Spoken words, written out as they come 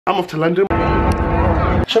I'm off to London.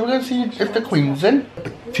 Shall we go and see if the Queen's in?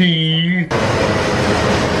 Tea.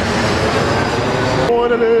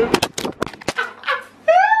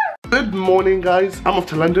 Good morning, guys. I'm off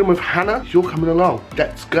to London with Hannah. You're coming along.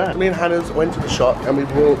 Let's go. Me and Hannah went to the shop and we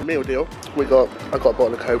bought a meal deal. I got a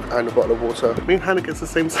bottle of Coke and a bottle of water. Me and Hannah gets the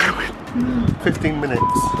same sandwich. 15 minutes.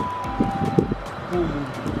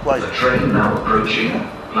 Right. The train now approaching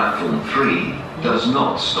platform 3 does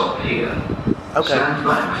not stop here. Okay. Stand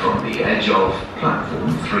back from the edge of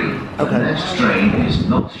platform 3. The Okay. next train is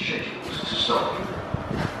not scheduled to stop.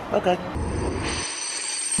 Okay.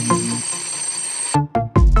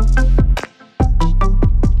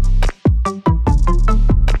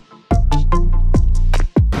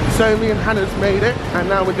 So me and Hannah's made it, and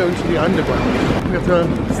now we're going to the underground. We have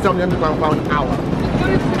to stay on the underground for an hour.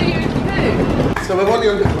 So we're on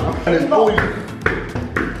the underground, and it's boiling.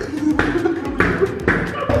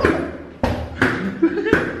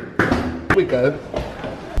 Here we go.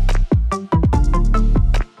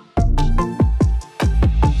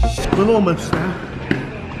 We're almost there.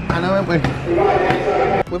 I know, aren't we?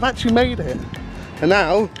 We've actually made it. And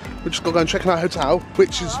now, we're just gonna go and check in our hotel,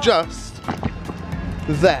 which is just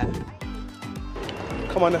there.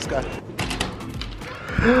 Come on, let's go.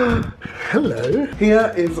 Hello.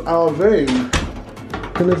 Here is our room.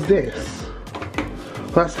 And there's this.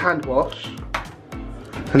 That's hand wash.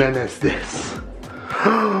 And then there's this.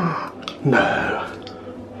 No.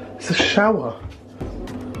 It's a shower.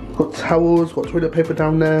 Got towels, got toilet paper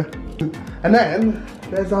down there. And then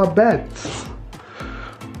there's our beds.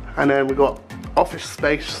 And then we got office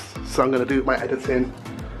space, so I'm gonna do my editing.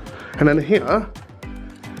 And then here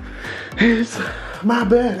is my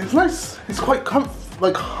bed. It's nice. It's quite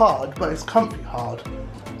like hard, but it's comfy hard.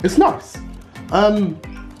 It's nice.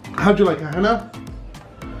 How do you like it, Hannah?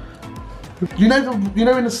 You know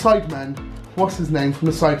in the Sidemen, what's his name from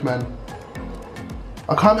the Sidemen?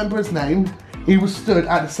 I can't remember his name. He was stood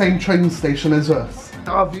at the same train station as us.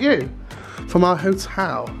 Our view from our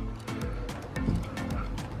hotel.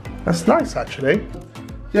 That's nice, actually.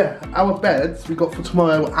 Yeah, our beds we got for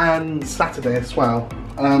tomorrow and Saturday as well.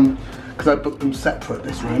 Because I booked them separate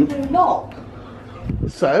this room. They're not.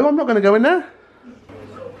 So I'm not going to go in there.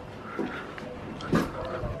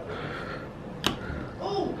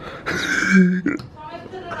 Oh.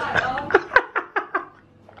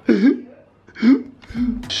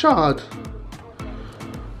 Shard.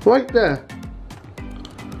 Right there.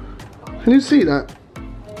 Can you see that?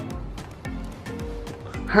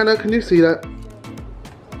 Hannah, can you see that?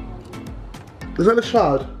 Is that the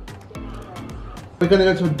shard? We're going to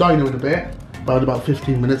go to a diner in a bit. About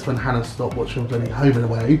 15 minutes when Hannah stopped watching bloody Home and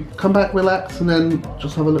Away. Come back, relax, and then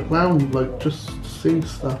just have a look round, like just see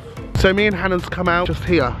stuff. So me and Hannah's come out just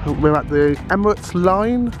here. We're at the Emirates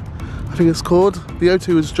line, I think it's called. The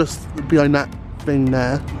O2 is just behind that thing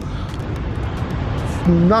there. It's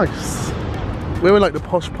nice. We're in like the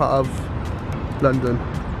posh part of London.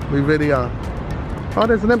 We really are. Oh,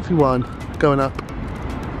 there's an empty one going up.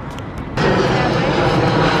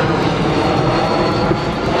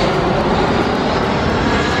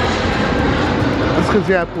 Because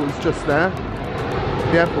the airport is just there.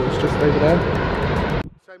 The airport is just over there.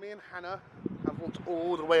 So me and Hannah have walked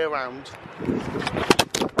all the way around.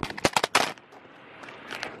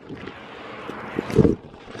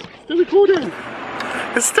 Still recording!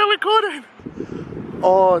 It's still recording!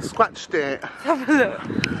 Oh, I scratched it. Have a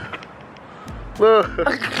look.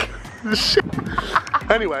 Shit.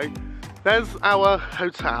 Anyway, there's our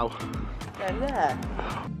hotel. They're there.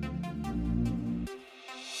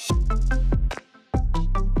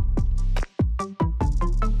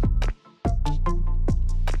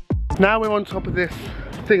 Now we're on top of this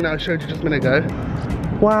thing that I showed you just a minute ago.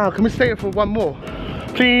 Wow, can we stay here for one more?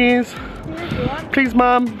 Please? Please,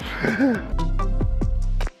 Mum.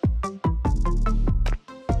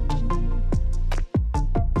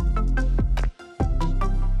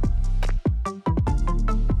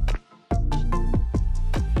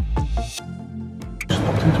 Just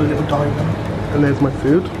popped into a little diner and there's my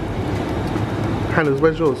food. Hannah's,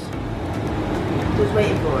 where's yours? Just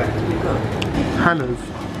waiting for it to be cooked. Hannah's.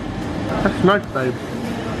 That's nice, babe.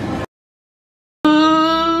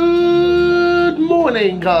 Good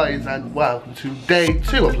morning, guys, and welcome to day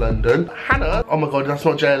 2 of London. Hannah, oh my god, that's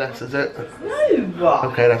not JLS, is it? No.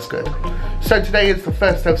 Okay, that's good. So today is the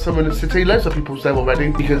first day of summer in the city. Loads of people's there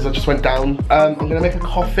already because I just went down. I'm gonna make a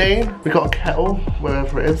coffee. We got a kettle,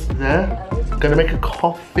 wherever it is, there. Gonna make a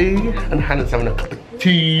coffee, and Hannah's having a cup of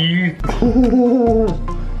tea.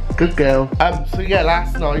 Good girl. So yeah,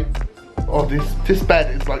 last night, oh, this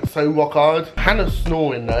bed is like so rock hard. Hannah's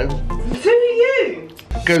snoring though. So are you.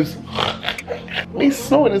 Goes Me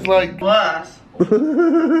snoring is like... Worse.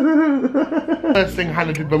 First thing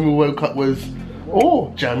Hannah did when we woke up was,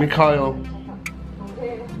 oh, Jeremy Kyle.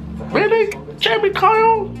 Really? Jeremy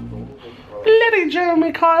Kyle? Bloody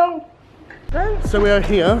Jeremy Kyle. So we are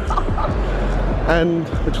here, and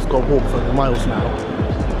we just got to walk for miles now.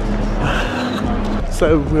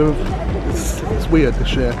 So it's weird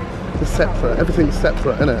this year. It's separate. Everything's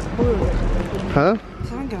separate, isn't it? Huh?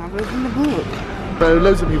 So I'm gonna have a look in the book. So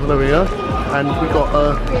loads of people are here, and we got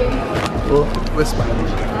a wristband.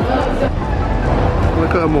 Look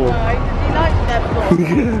at them all.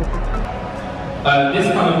 This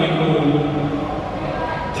time we call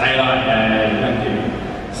daylight day. Thank you.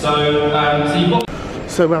 So you've got.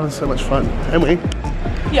 So we're having so much fun, aren't we?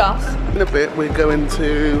 Yes. In a bit, we're going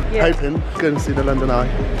to Hoping, going to see the London Eye.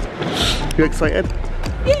 You excited?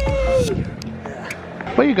 Yay!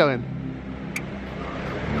 Where are you going?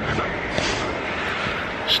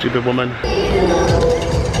 Stupid woman.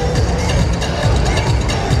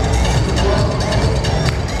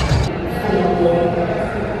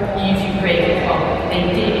 YouTube created well, they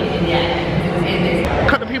did it in the end. It was in this. A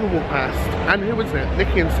couple of people walked past, and who was it?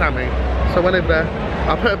 Nikki and Sammy. So I went over there.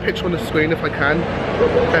 I'll put a picture on the screen if I can.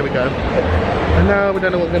 There we go. And now we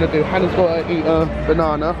don't know what we're going to do. Hannah's got to eat a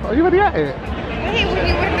banana. Are you ready at it? Wait, when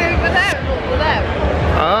you went over there, over there.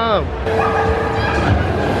 Oh.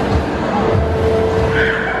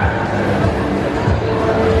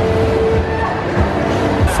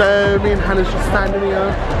 So me and Hannah's just standing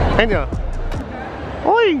here. Hannah.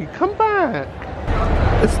 Oi, come back.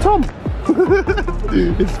 It's Tom.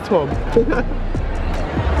 It's Tom.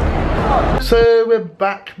 So we're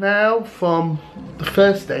back now from the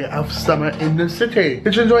first day of summer in the city.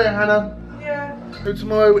 Did you enjoy it, Hannah? Yeah. So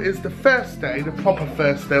tomorrow is the first day, the proper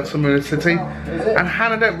first day of summer in the city. And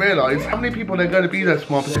Hannah don't realise how many people are going to be there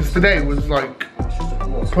tomorrow, because today was like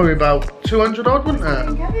probably about 200 odd, wasn't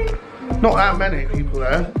there? Not that many people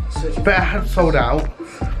there. But it had sold out.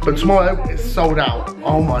 But tomorrow it's sold out.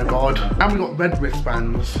 Oh my god. And we got red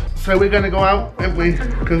wristbands. So we're going to go out, aren't we?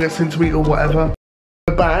 Gonna get something to eat or whatever.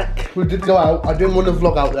 We're back. We did go out. I didn't want to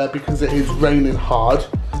vlog out there because it is raining hard.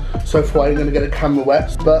 So I thought I'm going to get a camera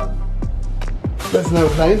wet. But there's no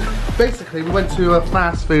plane. Basically, we went to a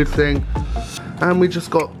fast food thing. And we just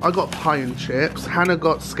got, I got pie and chips. Hannah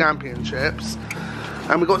got scampi and chips.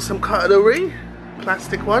 And we got some cutlery.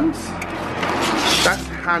 Plastic ones. That's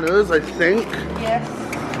Hannah's, I think. Yes.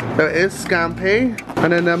 There it is, scampi.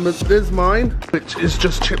 And then there's mine, which is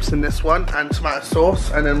just chips in this one and tomato sauce.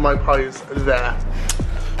 And then my pie is there.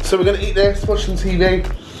 So we're gonna eat this, watch some TV,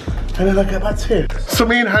 and then I'll get back to you. So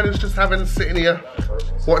me and Hannah's just sitting here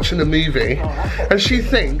watching a movie. And she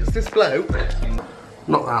thinks this bloke,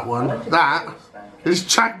 not that one, that is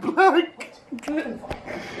Jack Black.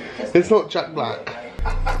 It's not Jack Black.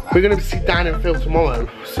 We're going to see Dan and Phil tomorrow,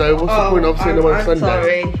 so what's the point of seeing them on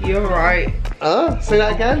Sunday? Sorry, you're right. Say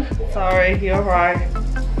that again? Sorry, you're right.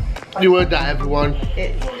 You heard that, everyone.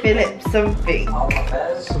 It's Philip something.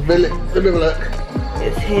 Philip, let me have a look.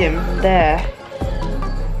 It's him, there.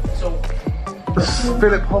 It's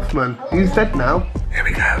Philip Hoffman. He's dead now. Here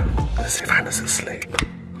we go. Let's see if Hannah's asleep.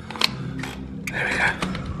 There we go.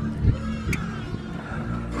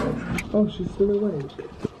 Oh, she's still awake.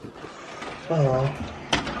 Oh.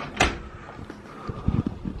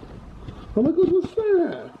 Oh my god, what's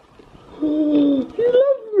that? Oh, you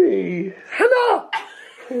love me! Hannah!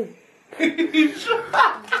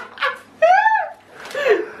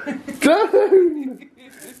 Don't!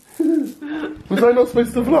 Was I not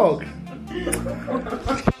supposed to vlog?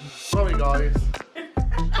 Sorry guys.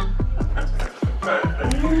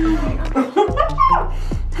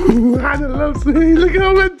 Hannah loves me, look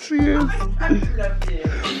how red she is. I love you.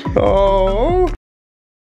 Oh.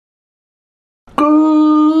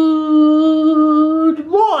 Good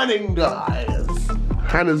morning, guys.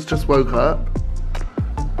 Hannah's just woke up.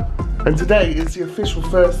 And today is the official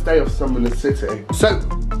first day of summer in the city. So,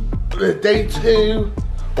 day 2,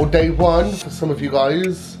 or day 1 for some of you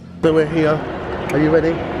guys. So we're here. Are you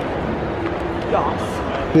ready? Yes.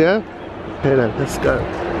 Yeah? Okay then, let's go.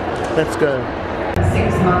 Let's go.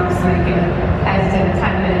 6 months, so you can edit a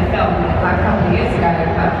 10-minute film like a couple of years ago,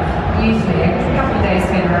 but usually it's a couple of days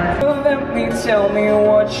later. Let me tell me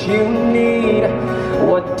what you need.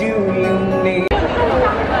 What do you need?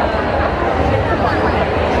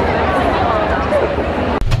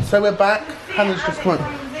 So we're back. Hannah's just come out.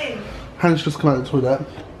 Hannah's just come out of the toilet.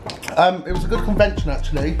 It was a good convention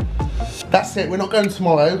actually. That's it. We're not going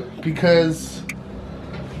tomorrow because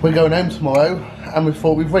we're going home tomorrow, and we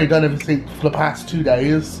thought we've already done everything for the past 2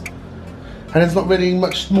 days, and there's not really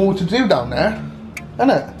much more to do down there, isn't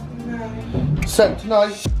it? No. So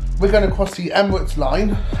tonight we're going to cross the Emirates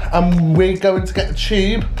line and we're going to get a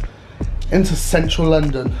tube into central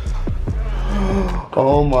London.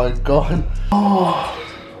 Oh my god. Oh,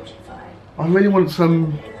 I really want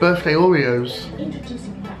some birthday Oreos.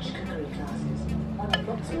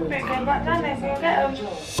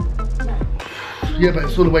 Yeah, but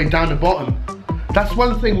it's all the way down the bottom. That's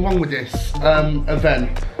one thing wrong with this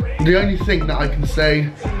event. The only thing that I can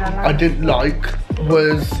say I didn't like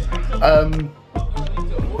was,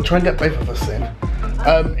 try and get both of us in,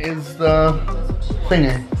 is the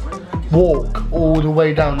thingy. Walk all the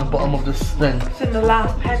way down the bottom of this thing. It's in the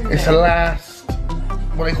last pen. It's the last,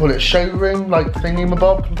 what do they call it, showroom, like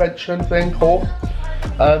thingy-mabob, convention thing, hall.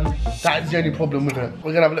 That is the only problem with it.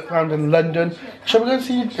 We're gonna have a look around in London. Shall we go and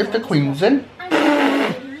see if the Queen's in?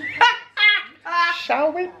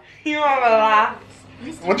 Shall we? You wanna laugh?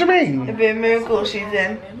 What do you mean? It'd be a miracle she's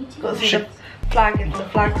in. Got to see the flag if the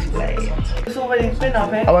flag's flying. It's already been, I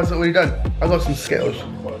think. Oh, has it already done? I got some Skittles. It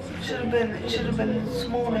should have been this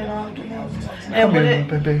morning afternoon. Come here,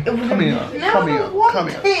 baby. Come here. Come here. Come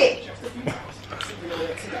here.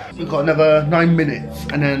 We've got another 9 minutes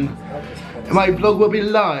and then my vlog will be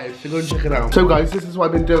live, so go and check it out. So guys, this is what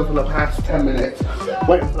I've been doing for the past 10 minutes.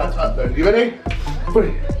 Waiting for that to upload. You ready?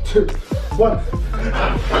 3, 2, 1.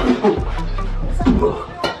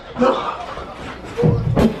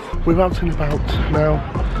 We're out and about now.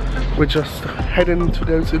 We're just heading to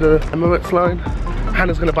go to the Emirates line.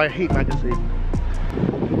 Hannah's gonna buy a Heat magazine.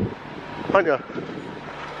 Aren't you?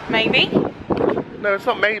 Maybe. No, it's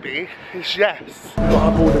not maybe, it's yes. Got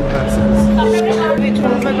our boarding passes. Which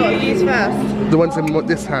one have I got to use first? The ones in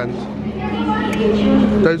this hand.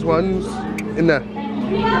 Those ones in there.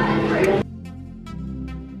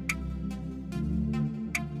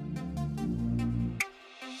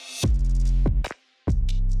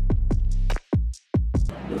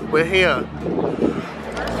 We're here.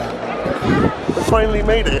 We finally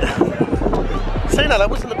made it. Say that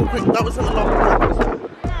wasn't a quick, that wasn't a long walk, was it?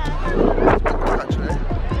 Actually.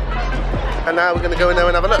 And now we're gonna go in there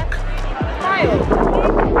and have a look.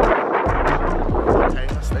 Okay,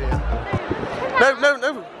 I'll stay here. No, no,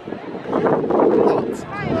 no. What?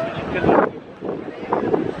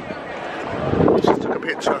 Just took a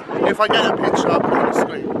picture. If I get a picture, I'll put it on the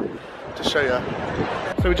screen to show you.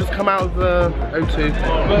 So we just come out of the O2,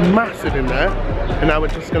 massive in there, and now we're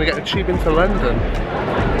just gonna get a tube into London.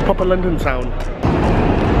 Proper London town.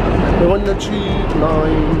 We're on the tube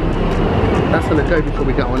line. That's gonna go before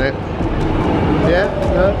we get on it. Yeah?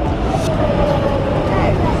 No?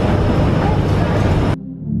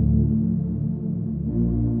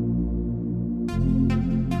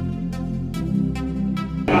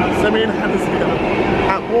 So me and Hannah's here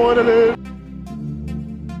at Waterloo.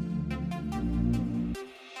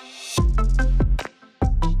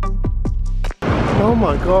 Oh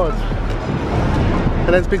my god.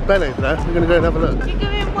 And there's Big Ben over there. We're gonna go and have a look.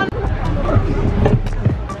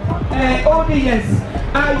 Hey, audience,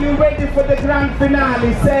 are you ready for the grand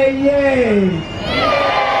finale? Say yay!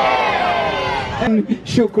 Yeah! And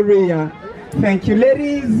Shukriya. Thank you,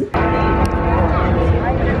 ladies.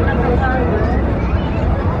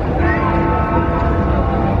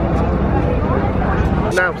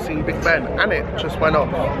 Now seeing Big Ben, and it just went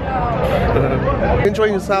off.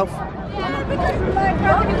 Enjoying yourself?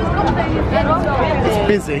 It's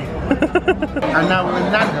busy. And now we're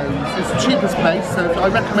in Nando's. It's the cheapest place, so I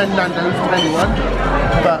recommend Nando's to anyone.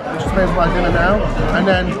 But we're just made for our dinner now. And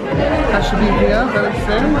then that should be here very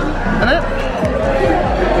soon. Isn't it?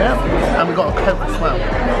 Yeah. And we got a Coke as well.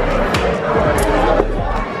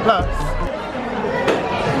 Plus,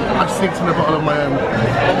 I've sneaked in a bottle of my own.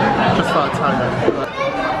 Just started trying it.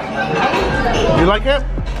 You like it?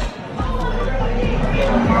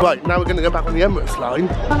 Right, now we're going to go back on the Emirates line.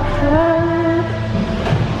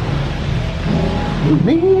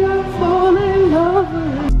 Me, I fall in love.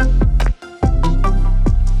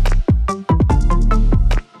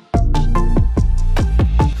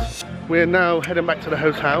 We're now heading back to the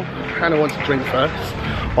hotel. Hannah wants a drink first.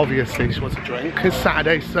 Obviously, she wants a drink. It's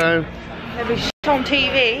Saturday, so... There'll be shit on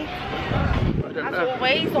TV. As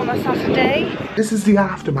always, on a Saturday. This is the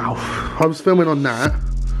aftermath. I was filming on that.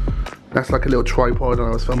 That's like a little tripod and I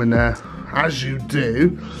was filming there, as you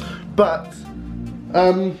do. But,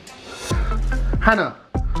 Hannah,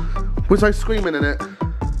 was I screaming in it?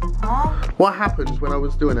 Huh? What happened when I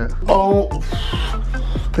was doing it? Oh,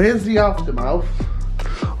 here's the aftermath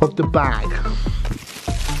of the bag.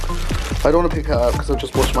 I don't want to pick it up because I've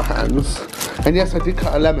just washed my hands. And yes, I did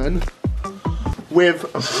cut a lemon with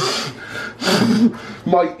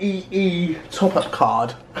my EE top-up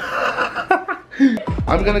card.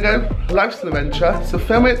 I'm gonna go life's an adventure, so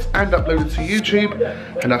film it and upload it to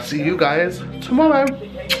YouTube, and I'll see you guys tomorrow.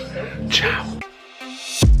 Ciao.